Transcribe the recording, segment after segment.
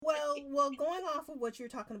well, going off of what you're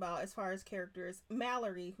talking about as far as characters,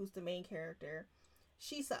 Mallory, who's the main character,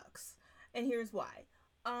 she sucks. And here's why.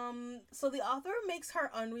 So the author makes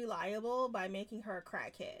her unreliable by making her a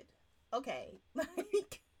crackhead. Okay.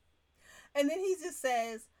 Like, and then he just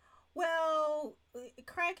says, well,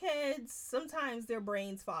 crackheads, sometimes their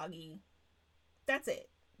brains foggy. That's it.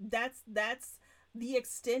 That's the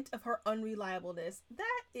extent of her unreliableness.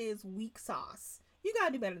 That is weak sauce. You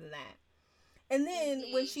gotta do better than that. And then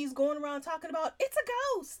when she's going around talking about it's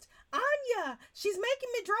a ghost, Anya, she's making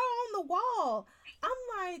me draw on the wall. I'm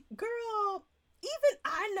like, girl, even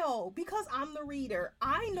I know because I'm the reader.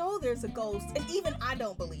 I know there's a ghost, and even I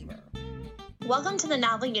don't believe her. Welcome to the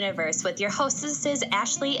Novel Universe with your hostesses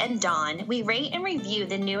Ashley and Dawn. We rate and review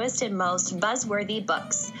the newest and most buzzworthy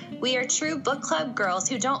books. We are true book club girls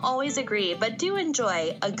who don't always agree, but do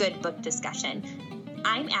enjoy a good book discussion.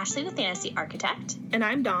 I'm Ashley, the fantasy architect. And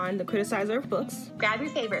I'm Dawn, the criticizer of books. Grab your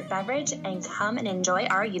favorite beverage and come and enjoy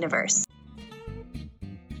our universe.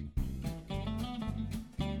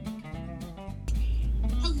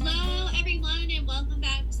 Hello, everyone, and welcome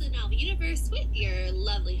back to the Novel Universe with your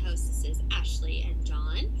lovely hostesses, Ashley and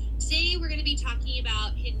Dawn. Today, we're going to be talking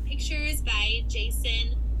about Hidden Pictures by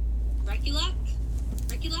Jason Rekulak.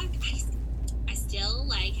 I still,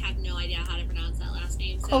 have no idea how to pronounce that last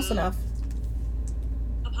name. So close enough.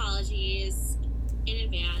 Apologies in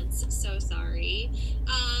advance. So sorry.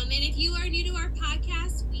 And if you are new to our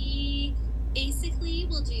podcast, we basically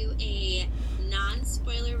will do a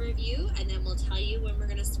non-spoiler review, and then we'll tell you when we're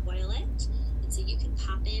going to spoil it. And so you can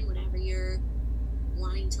pop in whenever you're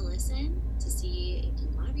wanting to listen to see if you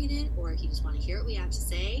want to read it or if you just want to hear what we have to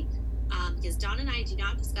say. Because Dawn and I do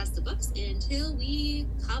not discuss the books until we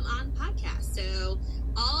come on podcast. So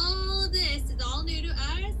all of this is all new to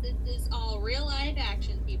us. This is all real life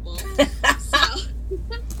action, people. So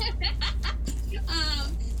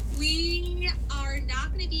we are not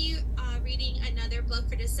going to be reading another book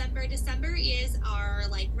for December. December is our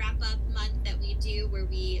wrap up month that we do where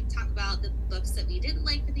we talk about the books that we didn't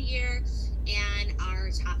like for the year and our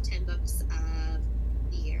top 10 books of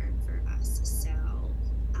the year for us. So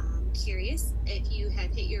curious if you have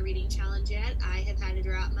hit your reading challenge yet. I have had to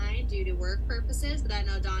drop mine due to work purposes, but I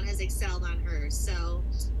know Dawn has excelled on hers. So,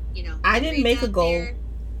 I didn't make a goal. There.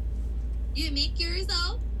 You didn't make yours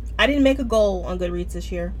though? I didn't make a goal on Goodreads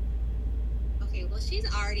this year. Okay, well,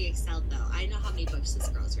 she's already excelled though. I know how many books this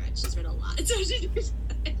girl's read. She's read a lot.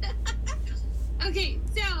 Okay,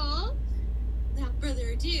 so without further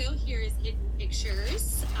ado, here is Hidden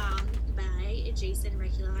Pictures by Jason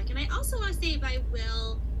Rekulak, and I also want to say by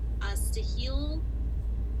Will Stahil.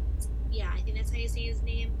 Yeah, I think that's how you say his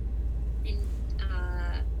name. And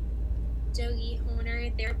Dogi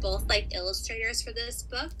Honer. They're both illustrators for this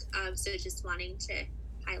book. So just wanting to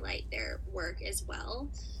highlight their work as well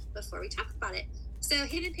before we talk about it. So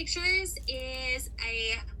Hidden Pictures is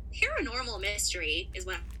a paranormal mystery, is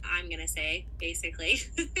what I'm gonna say, basically.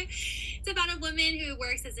 It's about a woman who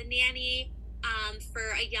works as a nanny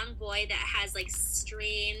for a young boy that has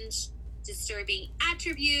strange, disturbing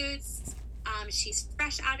attributes. She's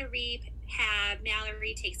fresh out of rehab.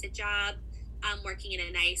 Mallory takes a job working in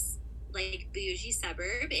a nice bougie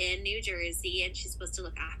suburb in New Jersey, and she's supposed to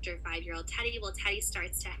look after 5-year-old Teddy. Well, Teddy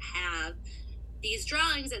starts to have these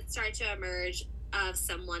drawings that start to emerge of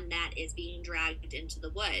someone that is being dragged into the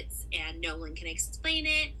woods, and no one can explain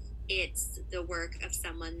it. It's the work of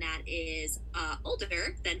someone that is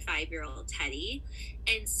older than 5-year-old Teddy.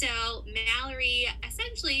 And so Mallory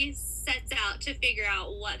essentially sets out to figure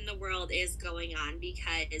out what in the world is going on,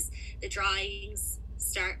 because the drawings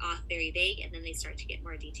start off very vague and then they start to get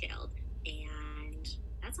more detailed. And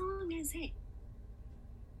that's all I'm going to say.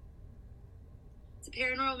 It's a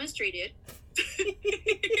paranormal mystery, dude.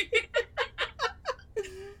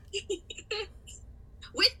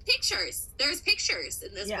 With pictures. There's pictures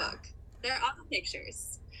in this book. There are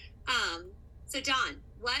pictures. So Dawn,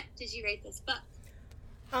 what did you rate this book?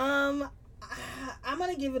 I'm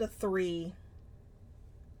gonna give it a 3.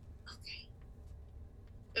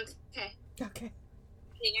 Okay. I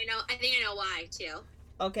think I know why too.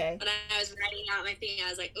 Okay. But I was writing out my thing, I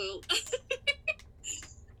was like, ooh.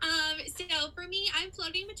 So for me, I'm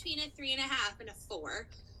floating between a 3.5 and a 4.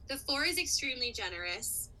 The 4 is extremely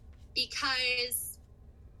generous because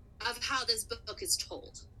of how this book is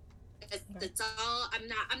told. That's all. I'm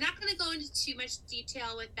not going to go into too much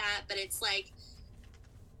detail with that, but it's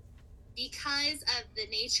because of the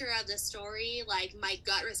nature of the story, my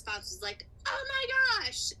gut response was oh my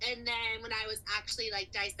gosh. And then when I was actually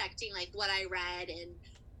dissecting what I read and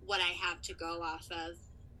what I have to go off of,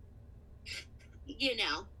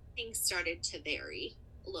 things started to vary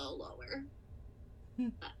a little lower.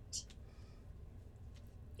 But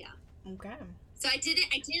Okay. So I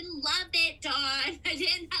didn't love it, Dawn. I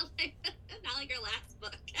did not like our last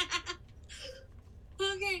book.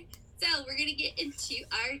 Okay, so we're gonna get into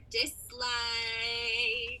our dislikes.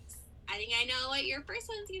 I think I know what your first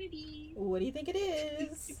one's gonna be. What do you think it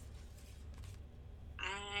is?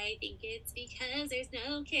 I think it's because there's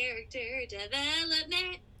no character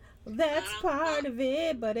development. That's part of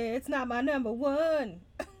it, but it's not my number one.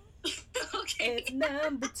 Okay. It's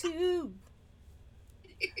number two.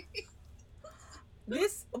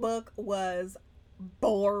 This book was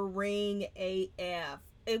boring AF.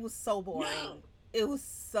 It was so boring. No. It was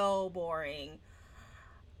so boring.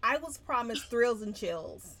 I was promised thrills and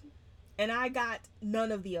chills, and I got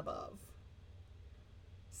none of the above.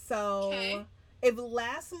 So, okay. If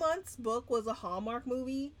last month's book was a Hallmark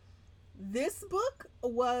movie, this book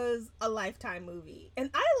was a Lifetime movie. And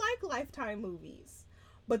I like Lifetime movies,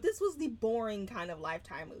 but this was the boring kind of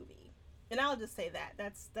Lifetime movie. And I'll just say that.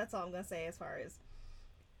 That's all I'm going to say as far as...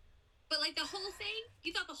 But like the whole thing?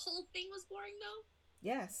 You thought the whole thing was boring though?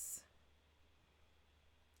 Yes.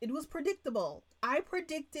 It was predictable. I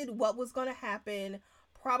predicted what was going to happen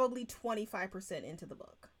probably 25% into the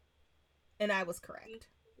book. And I was correct.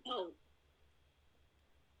 Oh.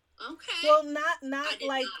 Okay. Well,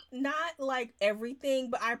 not like everything,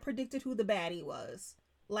 but I predicted who the baddie was.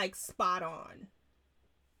 Like spot on.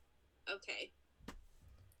 Okay.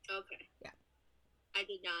 Yeah. I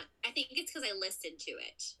did not. I think it's because I listened to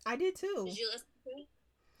it. I did too. Did you listen to it?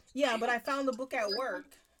 Yeah, but I found the book at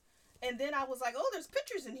work. And then I was like, oh, there's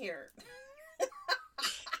pictures in here. I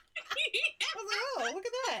was like, oh, look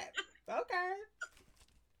at that. Okay.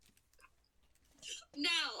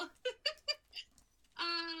 No.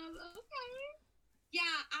 Okay.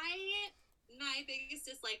 Yeah, my biggest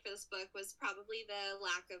dislike for this book was probably the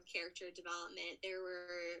lack of character development.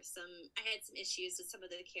 I had some issues with some of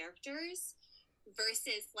the characters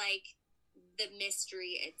versus like the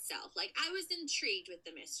mystery itself. Like I was intrigued with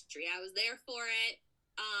the mystery. I was there for it.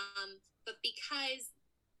 But because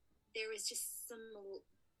there was just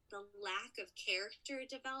the lack of character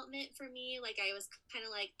development for me, like I was kind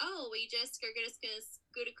of like, oh, we just are gonna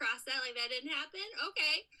scoot across that, like that didn't happen.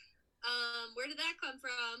 Okay, where did that come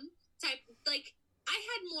from? Type like I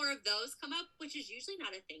had more of those come up, which is usually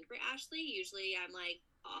not a thing for Ashley. Usually I'm like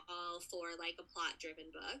all for like a plot driven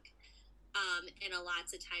book, and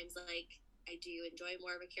lots of times like I do enjoy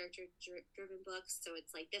more of a character driven book. So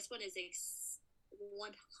it's like this one is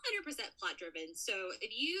 100% plot driven. So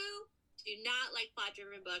if you do not like plot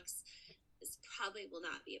driven books, this probably will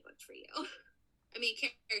not be a book for you. I mean,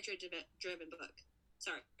 character driven book.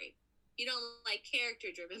 Sorry. You don't like character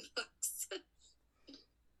driven books.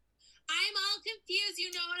 I'm all confused.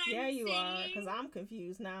 You know what I'm saying? Yeah, you are, because I'm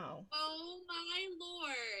confused now. Oh my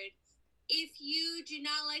Lord. If you do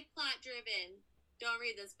not like plot driven, don't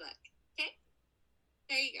read this book. Okay?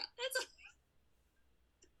 There you go.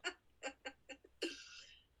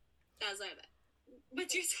 That's what I meant.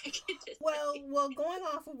 What's your second dislike? Well, going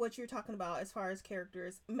off of what you're talking about as far as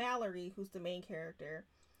characters, Mallory, who's the main character,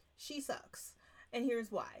 she sucks. And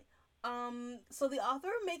here's why. So the author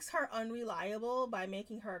makes her unreliable by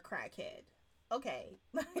making her a crackhead. Okay.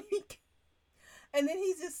 And then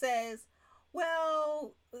he just says,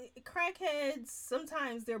 well, crackheads,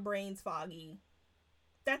 sometimes their brain's foggy.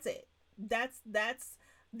 That's it. That's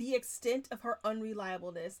the extent of her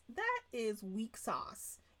unreliableness. That is weak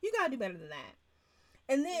sauce. You gotta do better than that.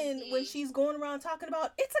 And then when she's going around talking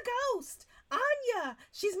about, it's a ghost, Anya,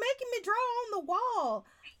 she's making me draw on the wall.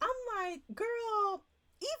 I'm like, girl,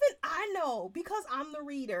 even I know, because I'm the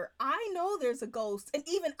reader, I know there's a ghost, and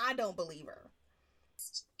even I don't believe her.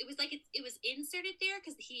 It was like it was inserted there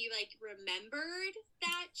because he like remembered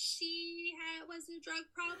that she was a drug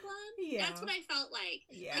problem. Yeah, that's what I felt like.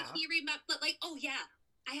 Yeah, like he remembered, like, oh yeah,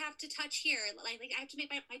 I have to touch here. Like I have to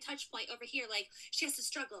make my touch point over here. Like she has to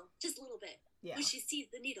struggle just a little bit when she sees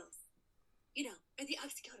the needles, you know, or the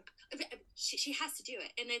oxycodone. She has to do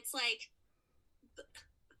it, and it's like, book.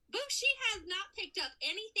 She has not picked up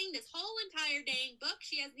anything this whole entire dang book.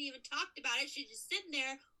 She hasn't even talked about it. She's just sitting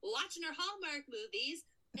there watching her Hallmark movies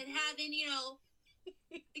and having, you know,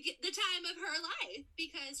 the time of her life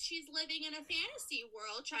because she's living in a fantasy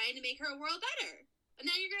world trying to make her world better. And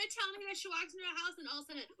now you're going to tell me that she walks into a house and all of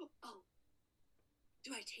a sudden, oh,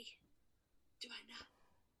 do I take it? Do I not?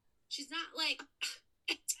 She's not like...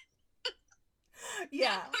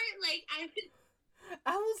 Yeah. That part, like,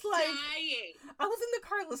 I was like... dying. I was in the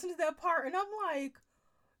car listening to that part, and I'm like...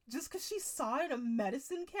 Just because she saw it in a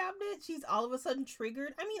medicine cabinet, she's all of a sudden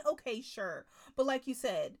triggered? I mean, okay, sure. But like you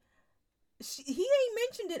said, he ain't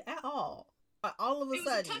mentioned it at all. All of a sudden. It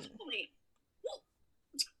was a touch point.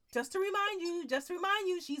 Just to remind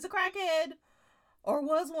you, she's a crackhead. Or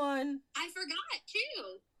was one. I forgot,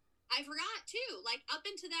 too. Like, up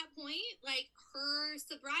until that point, like, her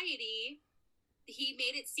sobriety, he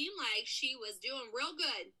made it seem like she was doing real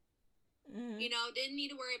good. Mm-hmm. You know, didn't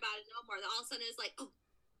need to worry about it no more. Then all of a sudden, it's like, oh,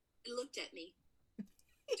 it looked at me.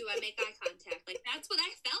 Do I make eye contact? Like, that's what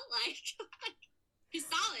I felt like. He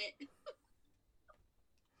saw it.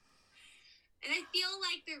 And I feel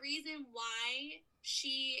like the reason why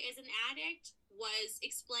she is an addict was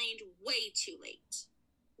explained way too late.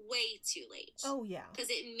 Oh yeah, because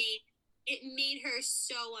it made her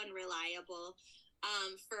so unreliable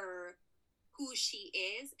for who she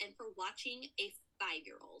is and for watching a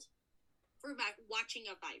 5-year-old.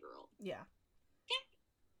 Yeah. Okay,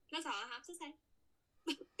 that's all I have to say.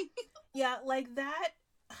 Yeah, like that,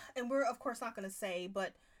 and we're of course not going to say,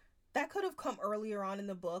 but that could have come earlier on in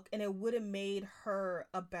the book, and it would have made her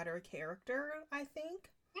a better character, I think.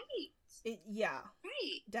 Right.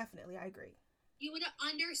 Right. Definitely, I agree. You would have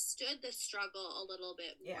understood the struggle a little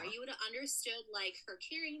bit more. Yeah. You would have understood, like, her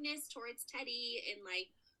caringness towards Teddy and, like,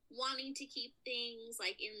 wanting to keep things,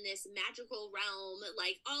 like, in this magical realm,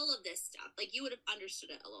 like, all of this stuff. Like, you would have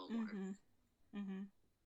understood it a little more. Mm-hmm.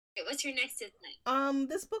 Okay, what's your next dislikes?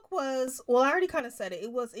 This book was, well, I already kind of said it.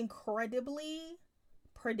 It was incredibly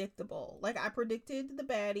predictable. Like, I predicted the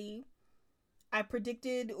baddie. I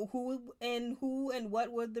predicted who and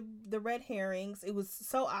what were the red herrings. It was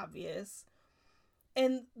so obvious.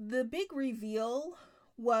 And the big reveal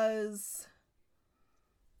was,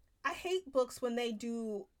 I hate books when they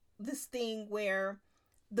do this thing where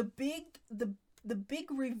the big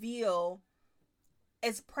reveal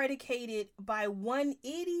is predicated by one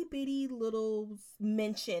itty bitty little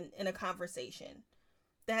mention in a conversation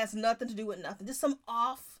that has nothing to do with nothing. Just some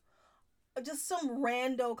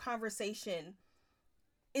rando conversation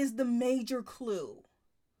is the major clue.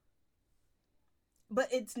 But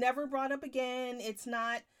it's never brought up again. It's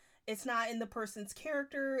not in the person's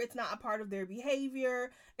character. It's not a part of their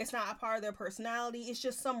behavior. It's not a part of their personality. It's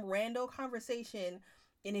just some rando conversation.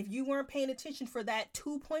 And if you weren't paying attention for that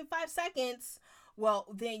 2.5 seconds, well,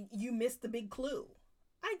 then you missed the big clue.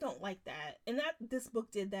 I don't like that. And this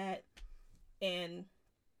book did that. And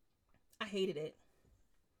I hated it.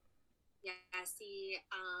 Yeah, see,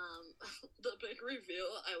 the big reveal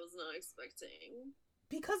I was not expecting.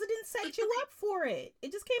 Because it didn't set you up for it.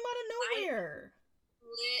 It just came out of nowhere.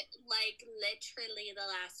 Literally the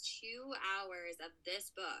last 2 hours of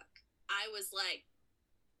this book, I was like,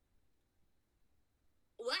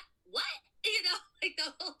 what? You know, like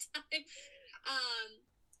the whole time.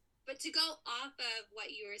 But to go off of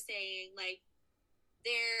what you were saying, like,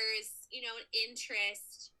 there's, you know, an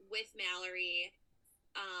interest with Mallory,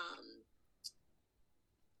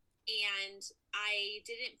 and I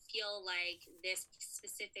didn't feel like this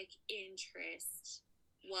specific interest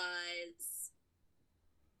was,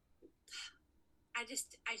 I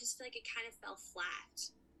just feel like it kind of fell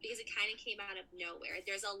flat because it kind of came out of nowhere.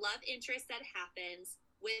 There's a love interest that happens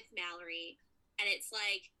with Mallory, and it's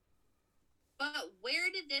like, but where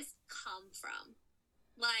did this come from?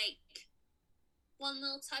 Like, one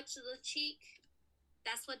little touch of the cheek,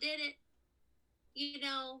 that's what did it. You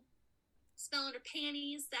know, smelling her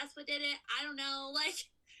panties, that's what did it. I don't know, like,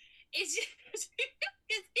 it's just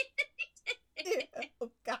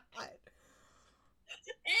oh God,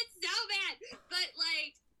 it's so bad. But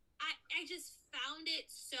like, I just found it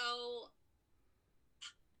so,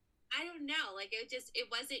 I don't know, like, it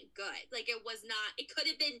wasn't good. Like, it could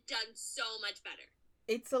have been done so much better.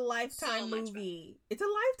 It's a Lifetime movie. It's a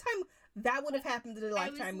Lifetime. That would have happened in a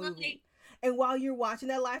Lifetime movie. And while you're watching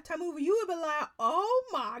that Lifetime movie, you would be like, oh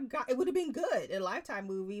my God. It would have been good in a Lifetime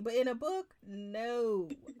movie. But in a book, no.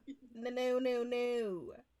 No.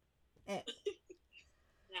 Eh.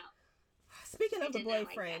 No. Speaking of the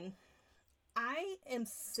boyfriend, like, I am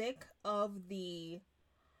sick of the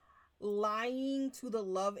lying to the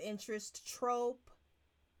love interest trope,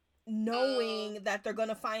 knowing that they're going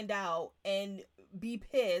to find out and be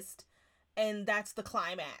pissed. And that's the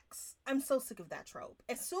climax. I'm so sick of that trope.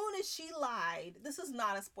 As soon as she lied, this is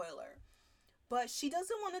not a spoiler, but she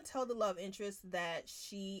doesn't want to tell the love interest that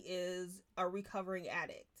she is a recovering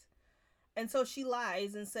addict. And so she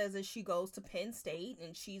lies and says that she goes to Penn State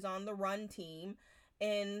and she's on the run team.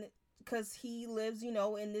 And because he lives, you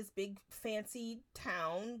know, in this big fancy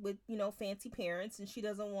town with, you know, fancy parents, and she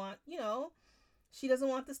doesn't want, you know,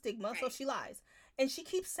 the stigma. Right. So she lies. And she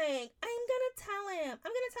keeps saying, I'm going to tell him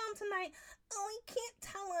tonight. Oh, I can't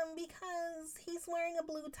tell him because he's wearing a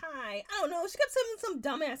blue tie. I don't know. She kept saying some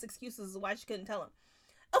dumbass excuses why she couldn't tell him.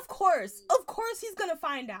 Of course he's going to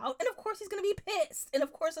find out. And of course he's going to be pissed. And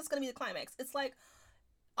of course that's going to be the climax. It's like,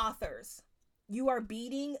 Authors, you are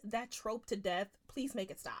beating that trope to death. Please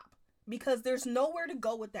make it stop. Because there's nowhere to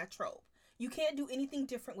go with that trope. You can't do anything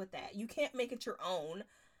different with that. You can't make it your own.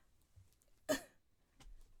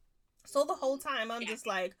 So the whole time I'm just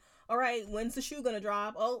like, all right, when's the shoe gonna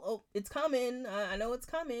drop? Oh, it's coming. I know it's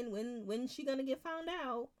coming. When's she gonna get found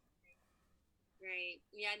out? Right.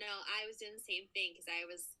 Yeah, no, I was doing the same thing because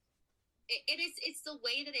it's the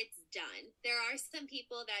way that it's done. There are some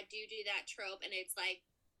people that do that trope, and it's like,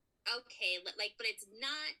 okay, like, but it's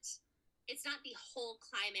not the whole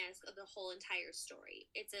climax of the whole entire story.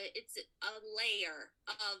 It's a layer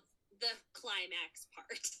of the climax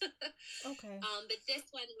part. Okay. But this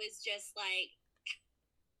one was just like,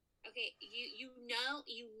 okay, you know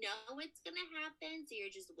it's gonna happen, so you're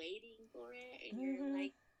just waiting for it, and you're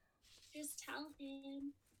like, just tell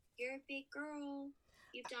him you're a big girl.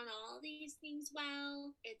 You've done all these things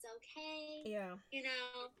well. It's okay. Yeah. You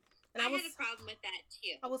know, and I had a problem with that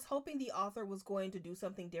too. I was hoping the author was going to do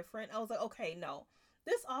something different. I was like, okay, no.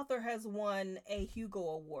 This author has won a Hugo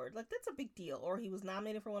Award. Like, that's a big deal. Or he was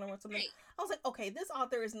nominated for one or something. Right. I was like, okay, this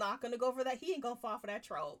author is not going to go for that. He ain't going to fall for that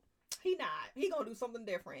trope. He not. He going to do something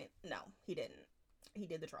different. No, he didn't. He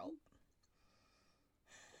did the trope.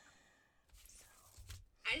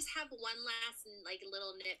 I just have one last, like,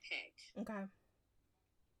 little nitpick. Okay.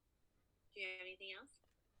 Do you have anything else?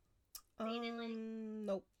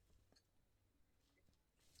 Nope.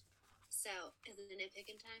 So, is it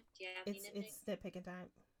nitpicking time? Do you have any nitpicks? It's nitpicking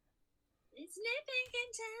time. It's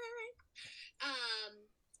nitpicking time.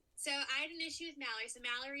 So I had an issue with Mallory. So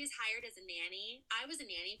Mallory is hired as a nanny. I was a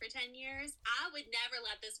nanny for 10 years. I would never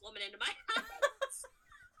let this woman into my house.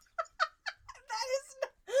 That is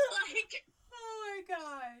like, oh my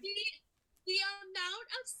God. The amount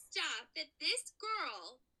of stuff that this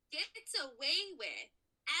girl gets away with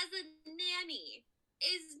as a nanny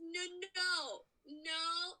is no.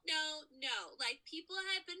 Like, people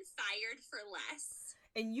have been fired for less.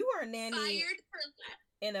 And you are a nanny fired for less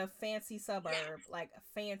in a fancy suburb, like a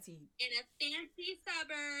fancy. In a fancy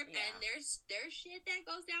suburb, and there's shit that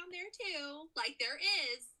goes down there too. Like, there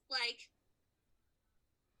is, like,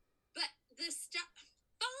 but the stuff,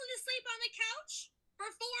 falling asleep on the couch for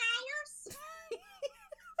 4 hours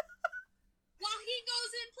while he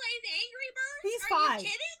goes and plays Angry Birds. He's Are 5.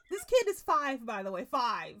 you kidding? This kid is 5, by the way.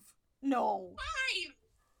 5. No. 5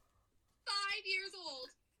 years old.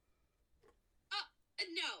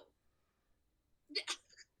 No.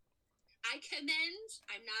 I commend.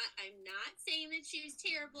 I'm not saying that she was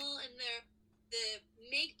terrible, and the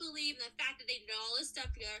make believe and the fact that they did all this stuff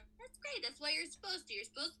together. That's great. That's what you're supposed to. You're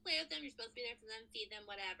supposed to play with them. You're supposed to be there for them, feed them,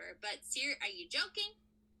 whatever. But are you joking?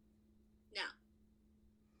 No.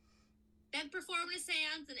 Then performing a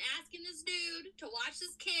seance and asking this dude to watch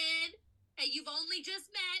this kid that you've only just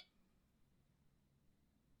met.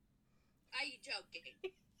 Are you joking?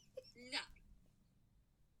 No.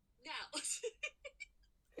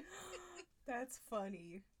 That's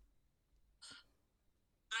funny.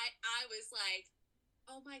 I was like,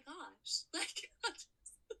 oh my gosh. Like,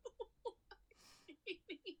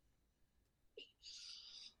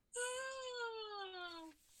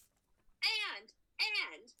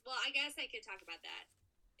 and well, I guess I could talk about that.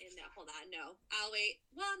 And no, hold on, no. I'll wait.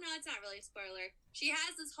 Well, no, it's not really a spoiler. She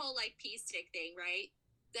has this whole, like, pee stick thing, right?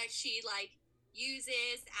 That she, like,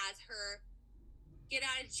 uses as her get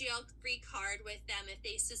out of jail free card with them if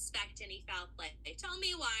they suspect any foul play. Tell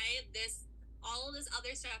me why all of this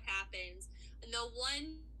other stuff happens, and the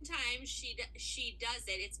one time she does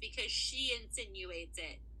it, it's because she insinuates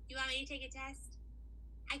it. You want me to take a test?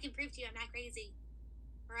 I can prove to you I'm not crazy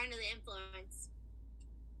or under the influence.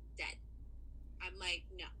 Dead. I'm like,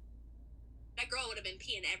 no. That girl would have been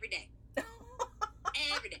peeing every day.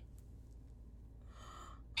 Every day.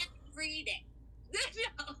 Every day. No.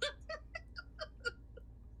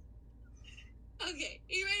 Okay,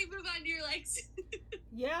 you ready to move on to your likes?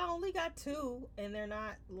 Yeah, I only got 2, and they're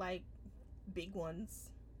not, like, big ones.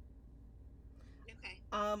 Okay.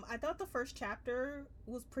 I thought the first chapter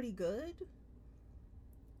was pretty good.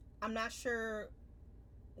 I'm not sure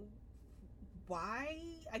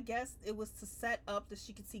why. I guess it was to set up that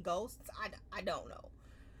she could see ghosts. I don't know.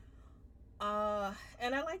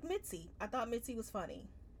 And I like Mitzi. I thought Mitzi was funny.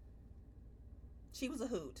 She was a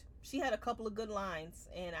hoot. She had a couple of good lines,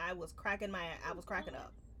 and I was cracking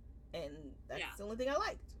up. And that's the only thing I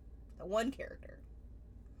liked. The one character.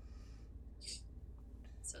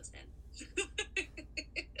 So sad.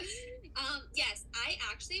 Yes, I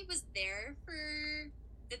actually was there for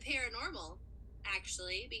the paranormal,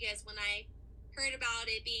 actually, because when I heard about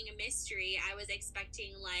it being a mystery, I was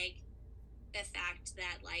expecting, like, the fact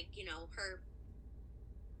that, like, you know, her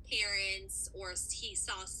parents, or he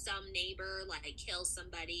saw some neighbor like kill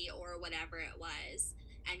somebody or whatever it was,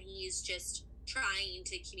 and he's just trying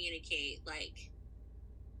to communicate like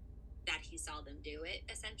that he saw them do it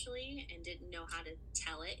essentially, and didn't know how to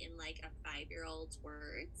tell it in like a 5-year-old's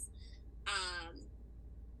words.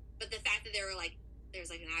 But the fact that they were like, there's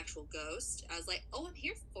like an actual ghost, I was like, oh, I'm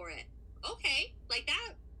here for it. Okay, like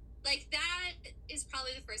that is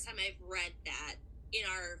probably the first time I've read that in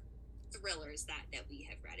our thrillers that we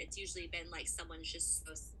have read. It's usually been like someone's just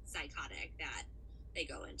so psychotic that they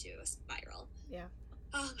go into a spiral. Yeah.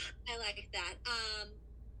 I like that.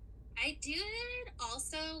 I did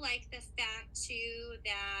also like the fact too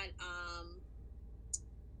that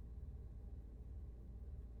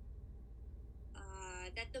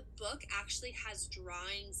that the book actually has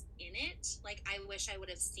drawings in it. Like, I wish I would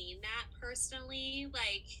have seen that personally.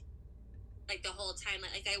 Like the whole time,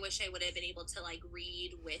 like I wish I would have been able to like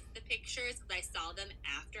read with the pictures, because I saw them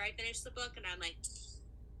after I finished the book, and I'm like,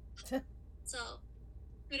 so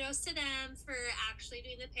kudos to them for actually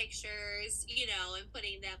doing the pictures, you know, and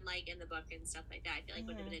putting them like in the book and stuff like that. I feel like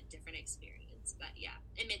would have been a different experience. But yeah,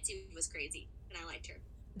 and Mitzi was crazy, and I liked her.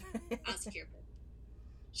 I was here for her.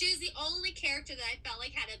 She was the only character that I felt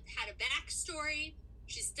like had a backstory.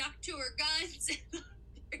 She stuck to her guns.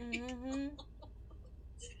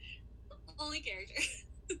 Only character.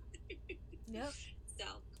 Yep. So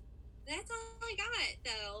that's all I got,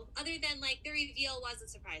 though. Other than like the reveal was a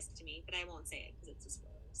surprise to me, but I won't say it because it's a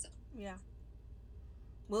spoiler. So yeah.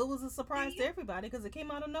 Well, it was a surprise to everybody because it came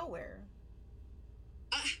out of nowhere.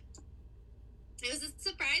 It was a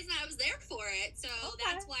surprise, and I was there for it. So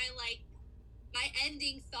that's why, like, my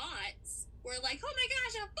ending thoughts were like, "Oh my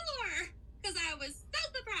gosh, a 4!" because I was so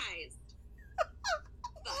surprised.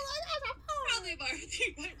 Probably more.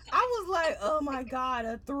 I was like, "Oh my god,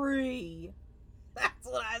 a 3." That's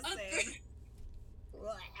what I said.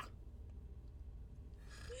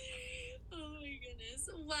 Oh my goodness.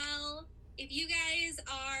 Well, if you guys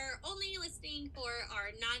are only listening for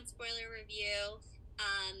our non-spoiler review,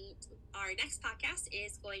 our next podcast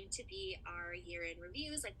is going to be our year-end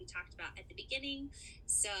reviews, like we talked about at the beginning.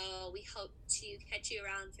 So we hope to catch you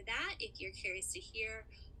around for that. If you're curious to hear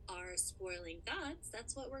our spoiling thoughts,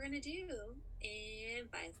 that's what we're going to do. And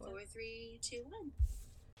 5, 4, 3, 2, 1.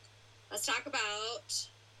 Let's talk about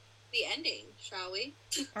the ending, shall we?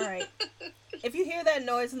 All right. If you hear that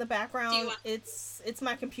noise in the background, it's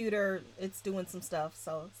my computer. It's doing some stuff.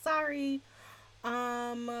 So sorry.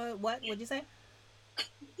 What'd you say?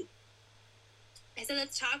 I said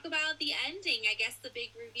let's talk about the ending. I guess the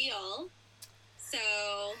big reveal. So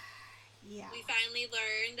yeah, we finally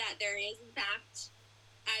learned that there is, in fact,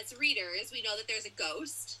 as readers, we know that there's a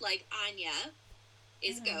ghost. Like Anya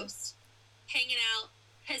is ghost hanging out,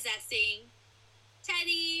 possessing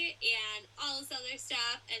Teddy and all this other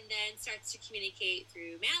stuff, and then starts to communicate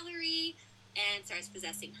through Mallory and starts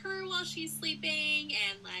possessing her while she's sleeping,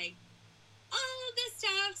 and like all of this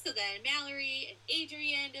stuff. So then Mallory and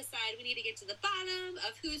Adrian decide we need to get to the bottom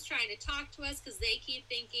of who's trying to talk to us, because they keep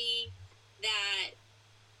thinking that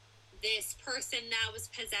this person that was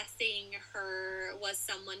possessing her was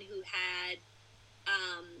someone who had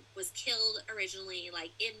was killed originally,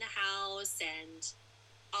 like in the house, and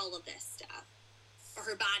all of this stuff. Or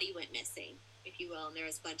her body went missing, if you will, and there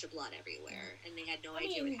was a bunch of blood everywhere, and they had no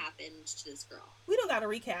idea what happened to this girl. We don't got to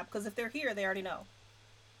recap, because if they're here, they already know.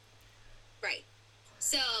 Right.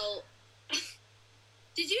 So,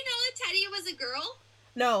 did you know that Teddy was a girl?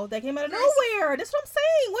 No, they came out of nowhere. That's what I'm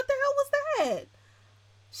saying. What the hell was that?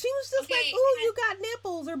 She was just like, "Ooh, you got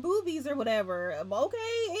nipples or boobies or whatever."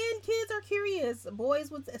 Okay, and kids are curious. Boys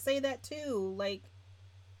would say that too. Like,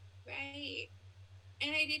 right.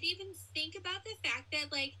 And I didn't even think about the fact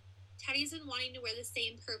that, like, Teddy's been wanting to wear the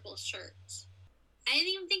same purple shirt. I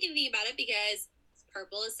didn't even think anything about it because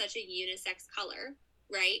purple is such a unisex color,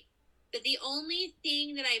 right? But the only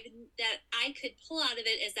thing that I could pull out of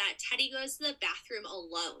it is that Teddy goes to the bathroom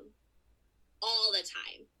alone all the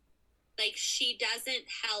time. Like, she doesn't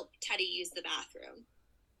help Teddy use the bathroom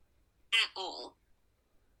at all.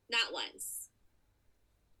 Not once.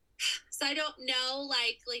 So I don't know,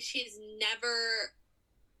 like she's never,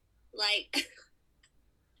 like,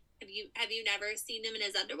 have you never seen him in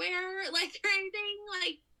his underwear, like, or anything,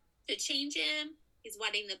 like, to change him? He's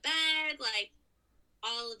wetting the bed, like,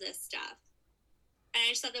 all of this stuff. And I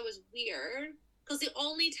just thought that was weird, because the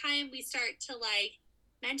only time we start to, like,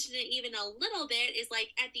 mention it even a little bit is,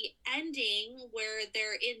 like, at the ending where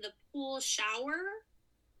they're in the pool shower,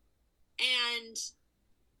 and,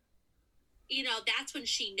 you know, that's when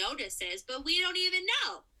she notices, but we don't even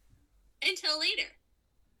know until later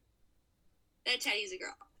that Teddy's a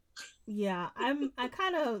girl. Yeah, I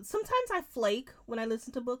kind of, sometimes I flake when I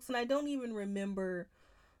listen to books and I don't even remember.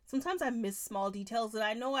 Sometimes I miss small details that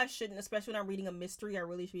I know I shouldn't, especially when I'm reading a mystery. I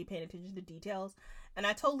really should be paying attention to details. And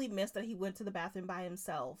I totally missed that he went to the bathroom by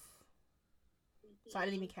himself. So I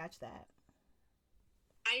didn't even catch that.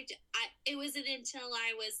 It wasn't until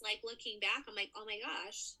I was like looking back, I'm like, oh my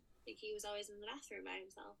gosh, like he was always in the bathroom by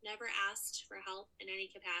himself. Never asked for help in any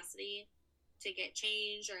capacity to get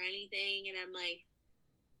changed or anything. And I'm like,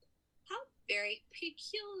 how very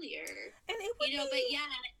peculiar. And it would be... but yeah,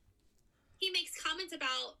 he makes comments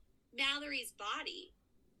about Mallory's body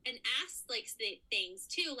and asks like things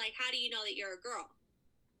too, like, how do you know that you're a girl?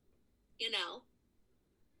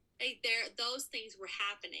 Like those things were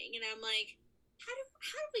happening, and I'm like, how do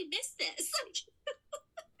we miss this?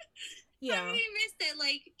 Yeah. How do we miss that?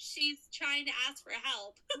 Like, she's trying to ask for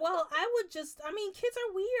help. Well, kids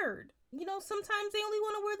are weird. Sometimes they only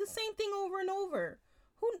want to wear the same thing over and over.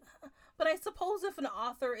 But I suppose if an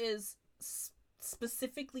author is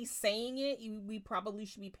specifically saying it, we probably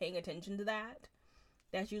should be paying attention to that.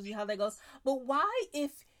 That's usually how that goes. But why,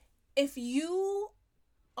 if you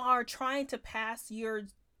are trying to pass your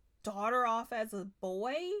daughter off as a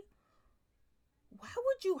boy, why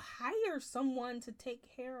would you hire someone to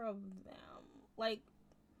take care of them? Like,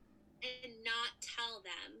 and not tell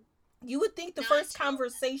them. You would think the first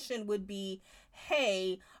conversation would be,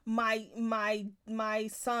 "Hey, my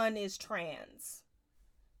son is trans."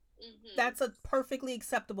 Mm-hmm. That's a perfectly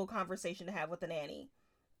acceptable conversation to have with a nanny,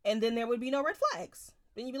 and then there would be no red flags.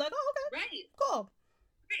 Then you'd be like, "Oh, okay, right, cool,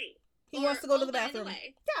 right." He wants to go to the bathroom.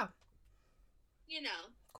 Yeah.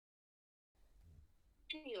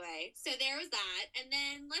 Anyway, so there was that, and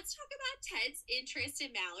then let's talk about Ted's interest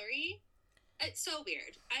in Mallory. It's so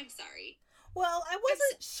weird. I'm sorry. Well, I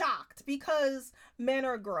wasn't shocked because men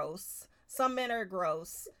are gross. Some men are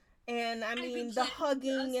gross, and I mean the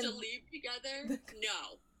hugging and to leave together.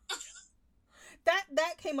 No,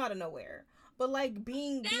 that came out of nowhere. But like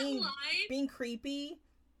being creepy,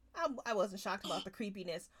 I wasn't shocked about the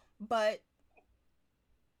creepiness. But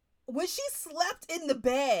when she slept in the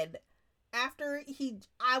bed after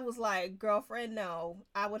I was like, girlfriend, no,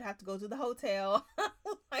 I would have to go to the hotel.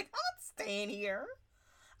 Like, I'm not staying here.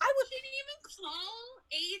 She didn't even call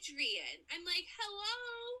Adrian. I'm like,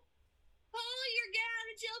 hello, Paul, your get out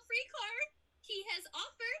of jail free card. He has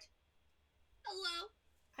offered. Hello.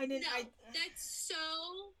 I didn't. No, that's so.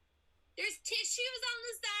 There's tissues on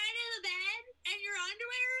the side of the bed, and your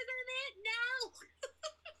underwear is in it. No.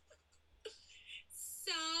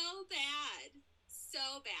 So bad.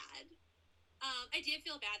 So bad. I did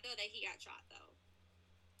feel bad though that he got shot though.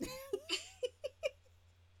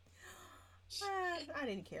 I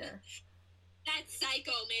didn't care. That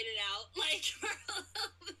psycho made it out like for a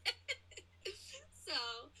little bit. So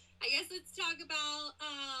I guess let's talk about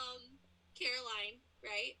Caroline,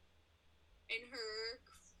 right? And her.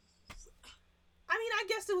 I mean, I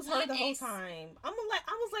guess it was her the whole time. I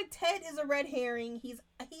was like, Ted is a red herring. He's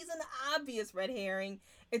an obvious red herring.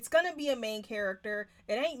 It's gonna be a main character.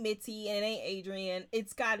 It ain't Mitzi and it ain't Adrian.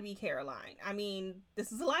 It's gotta be Caroline. I mean,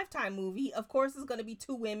 this is a Lifetime movie. Of course, it's gonna be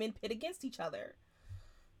two women pit against each other.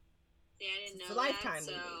 See, I didn't know that.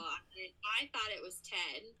 So I thought it was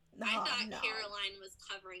Ted. No, I thought Caroline was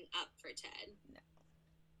covering up for Ted. No.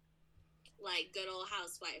 Like good old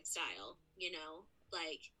housewife style,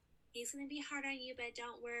 like. He's gonna be hard on you, but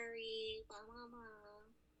don't worry. Blah blah blah.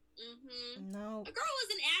 Mm-hmm. No. A girl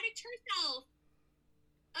was an addict herself.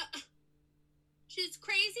 She's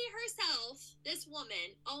crazy herself. This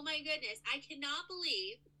woman. Oh my goodness! I cannot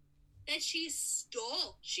believe that she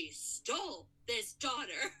stole this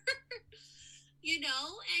daughter.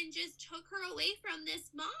 And just took her away from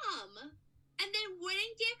this mom, and then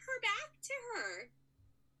wouldn't give her back to her,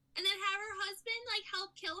 and then have her husband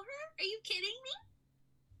help kill her. Are you kidding me?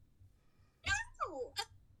 No.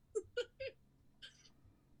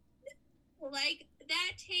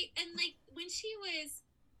 That tape, and when she was,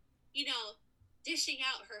 dishing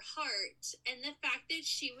out her heart, and the fact that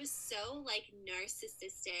she was so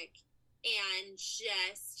narcissistic and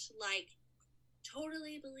just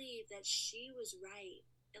totally believed that she was right,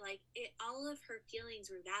 and all of her feelings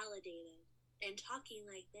were validated, and talking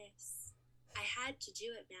like this, I had to do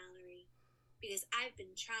it, Mallory, because I've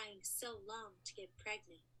been trying so long to get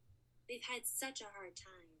pregnant. We've had such a hard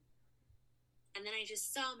time. And then I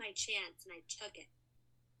just saw my chance and I took it.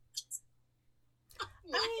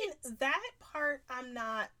 What? I mean, that part I'm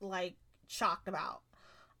not shocked about.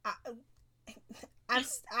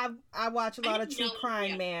 I watch a lot of true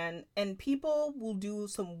crime, man, and people will do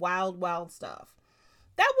some wild stuff.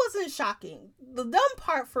 That wasn't shocking. The dumb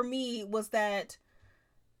part for me was that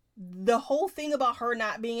the whole thing about her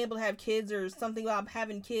not being able to have kids or something about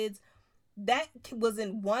having kids, that was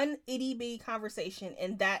in one itty bitty conversation,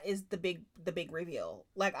 and that is the big reveal.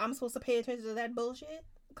 Like, I'm supposed to pay attention to that bullshit?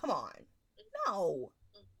 Come on. No.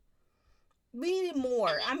 We needed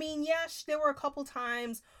more. I mean, yes, there were a couple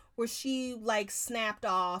times where she, like, snapped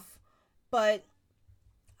off, but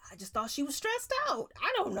I just thought she was stressed out.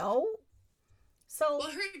 I don't know. So,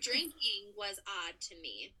 well, her drinking was odd to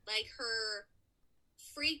me. Like, her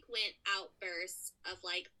frequent outbursts of,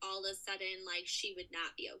 like, all of a sudden, like, she would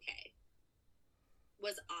not be okay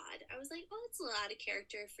was odd. I was like, oh, it's a lot of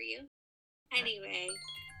character for you. Anyway,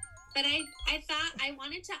 but I thought I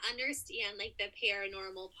wanted to understand, like, the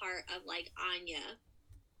paranormal part of, like, Anya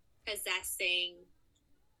possessing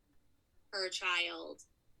her child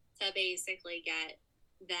to basically get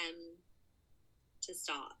them to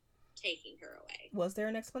stop taking her away. Was there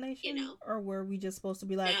an explanation? You know? Or were we just supposed to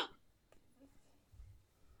be like... No.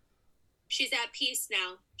 She's at peace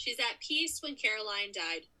now. She's at peace when Caroline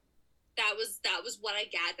died. That was what I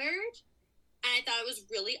gathered. And I thought it was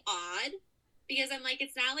really odd. Because I'm like,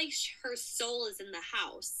 it's not like her soul is in the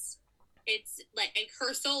house. It's like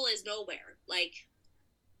her soul is nowhere. Like,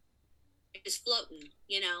 it's floating,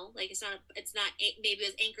 you know? Like, it's not, maybe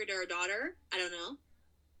it was anchored to her daughter. I don't know.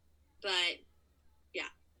 But, yeah.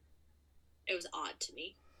 It was odd to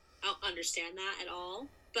me. I don't understand that at all.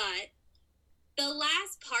 But the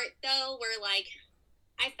last part, though, where, like,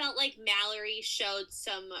 I felt like Mallory showed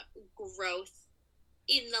some growth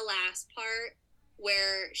in the last part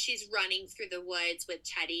where she's running through the woods with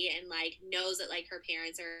Teddy and, like, knows that, like, her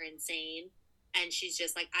parents are insane. And she's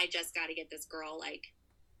just like, I just got to get this girl, like,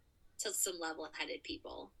 to some level-headed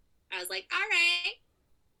people. I was like, all right,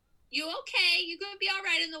 you okay? You're going to be all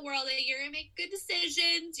right in the world. You're going to make good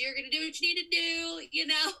decisions. You're going to do what you need to do, you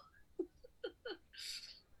know?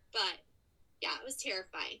 But, yeah, it was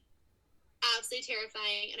terrifying. Absolutely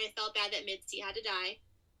terrifying. And I felt bad that Mitzi had to die.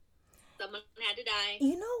 Someone had to die.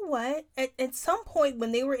 You know what? At some point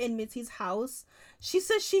when they were in Mitzi's house, she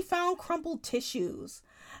said she found crumpled tissues.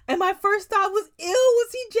 And my first thought was, ew,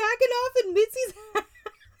 was he jacking off in Mitzi's house?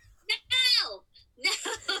 No!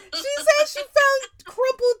 She said she found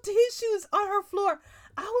crumpled tissues on her floor.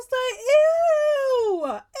 I was like,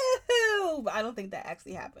 ew! But I don't think that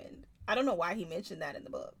actually happened. I don't know why he mentioned that in the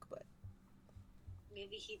book, but...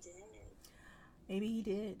 Maybe he did. Maybe he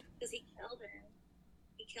did. Because he killed her.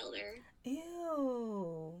 He killed her.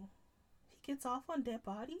 Ew. He gets off on dead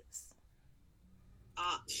bodies?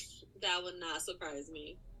 That would not surprise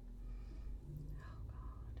me. Oh,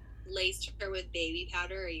 God. Laced her with baby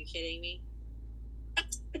powder? Are you kidding me?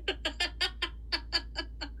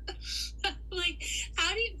 Like,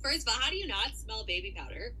 first of all, how do you not smell baby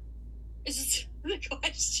powder? It's just the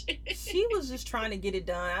question. She was just trying to get it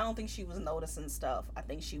done. I don't think she was noticing stuff. I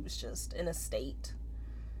think she was just in a state.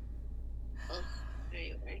 Oh,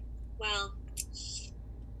 anyway. Well,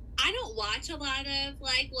 I don't watch a lot of,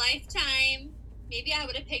 like, Lifetime. Maybe I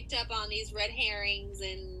would have picked up on these red herrings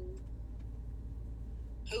and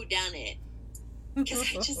whodunit. Because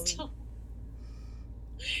I just don't.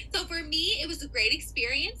 So for me, it was a great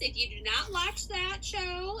experience. If you do not watch that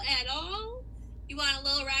show at all, you want a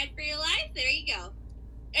little ride for your life, there you go.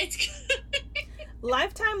 It's good.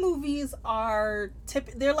 Lifetime movies are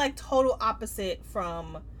they're like total opposite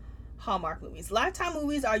from Hallmark movies. Lifetime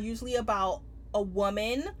movies are usually about a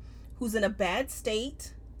woman who's in a bad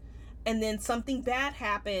state, and then something bad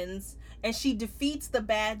happens, and she defeats the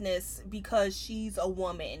badness because she's a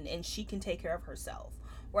woman and she can take care of herself.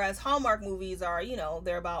 Whereas Hallmark movies are, you know,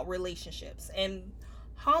 they're about relationships, and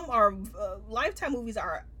Lifetime movies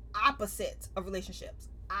are opposite of relationships.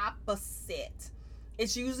 Opposite.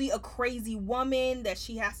 It's usually a crazy woman that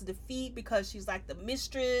she has to defeat because she's like the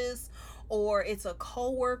mistress, or it's a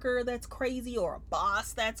co-worker that's crazy, or a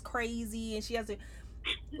boss that's crazy, and she has to...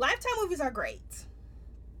 Lifetime movies are great.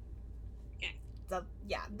 Okay. So,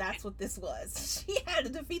 yeah, that's what this was. She had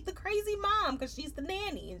to defeat the crazy mom because she's the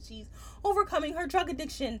nanny, and she's overcoming her drug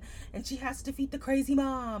addiction, and she has to defeat the crazy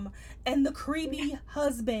mom and the creepy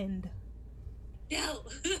husband. No.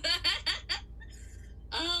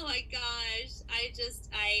 Oh my gosh. I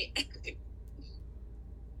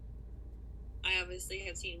obviously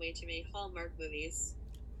have seen way too many Hallmark movies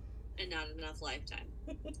and not enough Lifetime.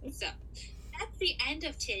 So that's the end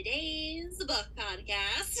of today's book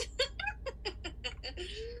podcast.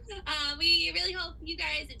 We really hope you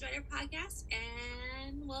guys enjoyed our podcast,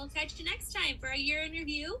 and we'll catch you next time for our year in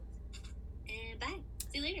review. And bye.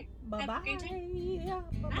 See you later. Bye-bye. Have a great time.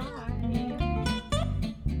 Bye-bye.